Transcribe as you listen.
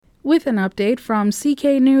With an update from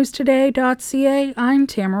cknewstoday.ca, I'm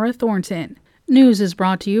Tamara Thornton. News is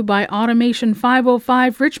brought to you by Automation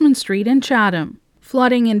 505 Richmond Street in Chatham.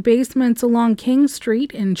 Flooding in basements along King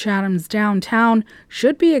Street in Chatham's downtown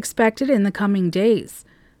should be expected in the coming days.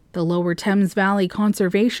 The Lower Thames Valley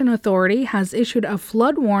Conservation Authority has issued a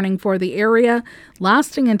flood warning for the area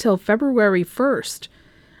lasting until February 1st.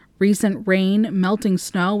 Recent rain, melting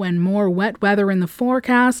snow, and more wet weather in the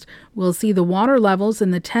forecast will see the water levels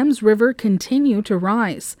in the Thames River continue to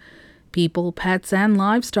rise. People, pets, and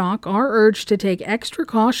livestock are urged to take extra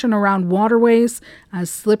caution around waterways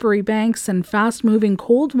as slippery banks and fast-moving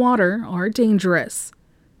cold water are dangerous.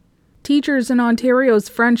 Teachers in Ontario's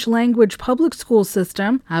French language public school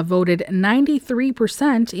system have voted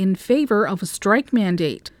 93% in favor of a strike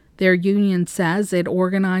mandate. Their union says it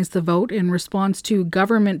organized the vote in response to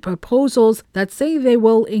government proposals that say they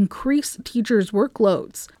will increase teachers'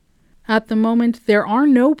 workloads. At the moment, there are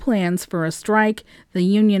no plans for a strike. The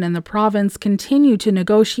union and the province continue to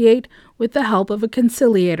negotiate with the help of a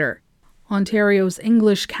conciliator. Ontario's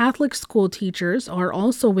English Catholic school teachers are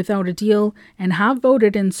also without a deal and have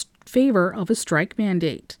voted in favor of a strike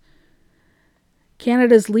mandate.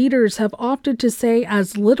 Canada's leaders have opted to say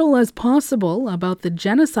as little as possible about the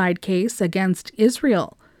genocide case against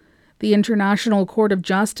Israel. The International Court of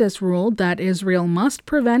Justice ruled that Israel must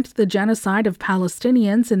prevent the genocide of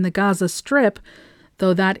Palestinians in the Gaza Strip,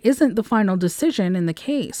 though that isn't the final decision in the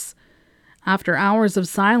case. After hours of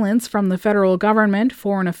silence from the federal government,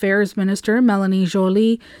 Foreign Affairs Minister Melanie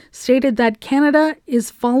Joly stated that Canada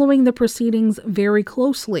is following the proceedings very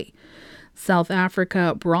closely. South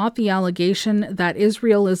Africa brought the allegation that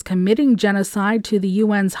Israel is committing genocide to the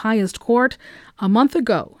UN's highest court a month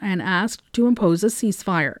ago and asked to impose a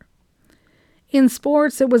ceasefire. In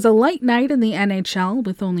sports, it was a light night in the NHL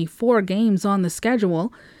with only 4 games on the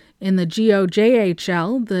schedule. In the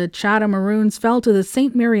GOJHL, the Chatham Maroons fell to the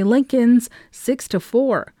St. Mary Lincolns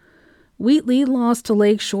 6-4. Wheatley lost to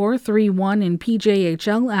Lakeshore 3-1 in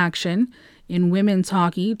PJHL action. In women's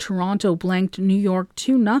hockey, Toronto blanked New York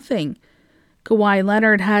 2-0. Kawhi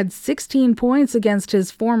Leonard had 16 points against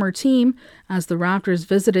his former team as the Raptors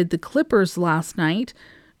visited the Clippers last night.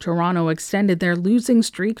 Toronto extended their losing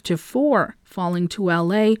streak to 4, falling to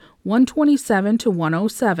LA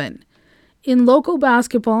 127-107. In local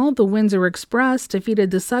basketball, the Windsor Express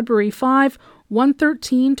defeated the Sudbury 5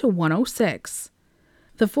 113-106.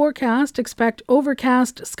 The forecast: expect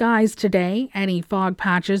overcast skies today. Any fog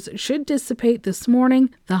patches should dissipate this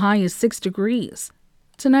morning. The high is 6 degrees.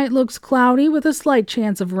 Tonight looks cloudy with a slight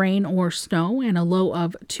chance of rain or snow and a low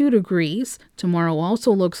of 2 degrees. Tomorrow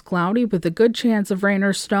also looks cloudy with a good chance of rain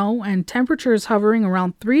or snow and temperatures hovering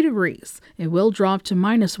around 3 degrees. It will drop to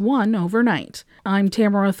 -1 overnight. I'm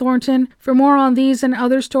Tamara Thornton. For more on these and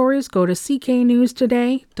other stories, go to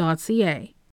cknewstoday.ca.